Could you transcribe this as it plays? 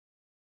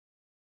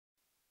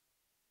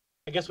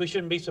I guess we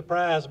shouldn't be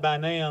surprised by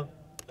now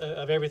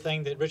of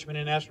everything that Richmond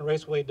International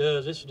Raceway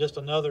does. This is just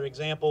another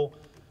example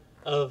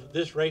of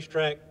this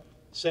racetrack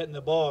setting the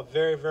bar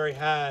very, very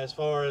high as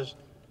far as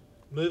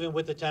moving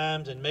with the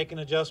times and making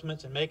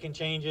adjustments and making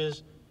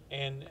changes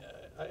and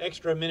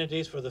extra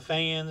amenities for the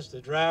fans, the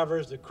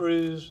drivers, the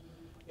crews,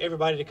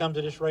 everybody to come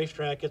to this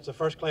racetrack. It's a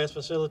first-class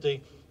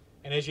facility,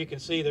 and as you can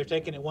see, they're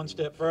taking it one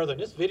step further.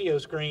 And this video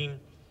screen,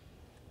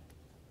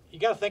 you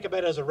got to think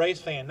about it as a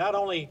race fan, not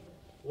only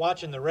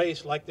watching the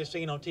race like they're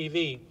seen on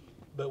TV,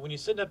 but when you're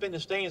sitting up in the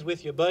stands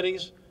with your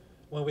buddies,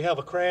 when we have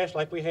a crash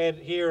like we had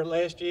here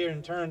last year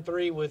in turn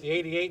 3 with the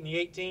 88 and the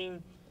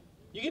 18,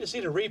 you get to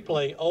see the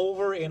replay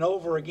over and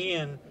over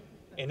again,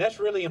 and that's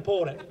really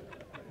important.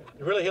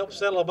 It really helps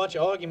settle a bunch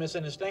of arguments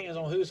in the stands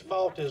on whose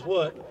fault is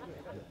what.